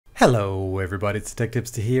Hello everybody, it's Tech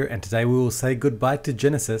Tipster here, and today we will say goodbye to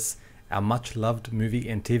Genesis, our much loved movie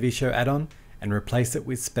and TV show add-on, and replace it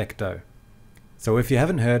with Specto. So if you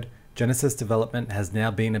haven't heard, Genesis development has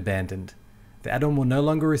now been abandoned. The add-on will no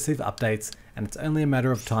longer receive updates, and it's only a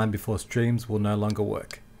matter of time before streams will no longer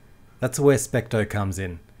work. That's where Specto comes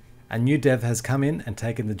in. A new dev has come in and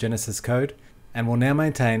taken the Genesis code, and will now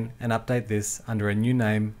maintain and update this under a new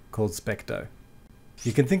name called Specto.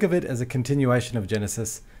 You can think of it as a continuation of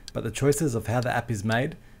Genesis, but the choices of how the app is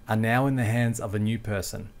made are now in the hands of a new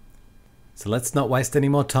person. So let's not waste any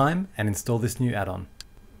more time and install this new add-on.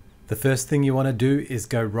 The first thing you want to do is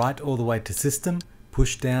go right all the way to System,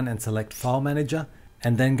 push down and select File Manager,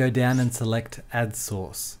 and then go down and select Add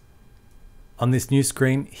Source. On this new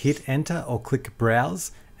screen, hit Enter or click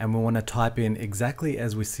Browse, and we want to type in exactly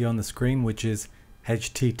as we see on the screen, which is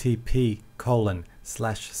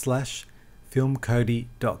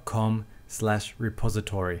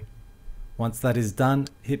http://filmkodi.com/repository. Once that is done,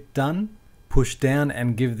 hit Done, push down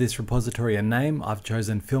and give this repository a name. I've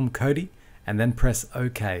chosen Film Kodi, and then press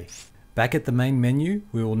OK. Back at the main menu,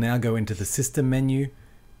 we will now go into the System menu,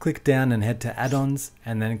 click down and head to Add-ons,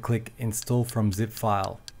 and then click Install from Zip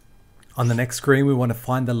File. On the next screen, we want to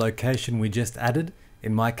find the location we just added.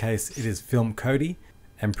 In my case, it is Film Kodi,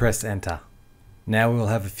 and press Enter. Now we will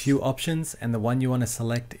have a few options, and the one you want to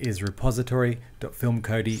select is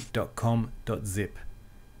repository.filmkodi.com.zip.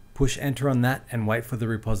 Push Enter on that and wait for the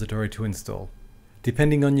repository to install.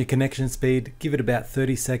 Depending on your connection speed, give it about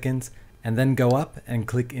 30 seconds and then go up and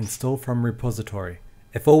click Install from Repository.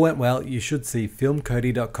 If all went well, you should see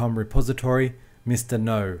filmkodi.com repository, Mr.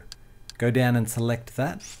 No. Go down and select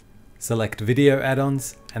that. Select Video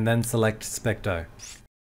Add-ons and then select Specto.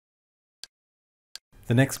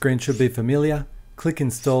 The next screen should be familiar. Click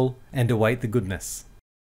Install and await the goodness.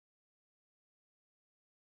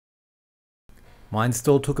 My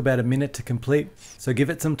install took about a minute to complete, so give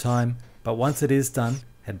it some time, but once it is done,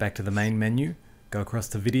 head back to the main menu, go across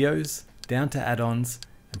to Videos, down to Add-ons,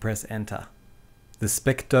 and press Enter. The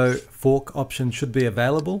Specto fork option should be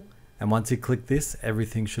available, and once you click this,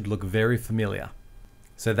 everything should look very familiar.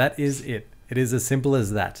 So that is it. It is as simple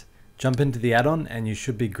as that. Jump into the add-on and you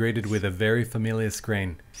should be greeted with a very familiar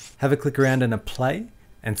screen. Have a click around and a play,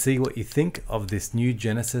 and see what you think of this new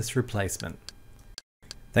Genesis replacement.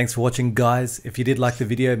 Thanks for watching, guys. If you did like the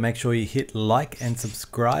video, make sure you hit like and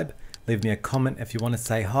subscribe. Leave me a comment if you want to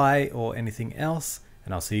say hi or anything else,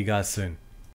 and I'll see you guys soon.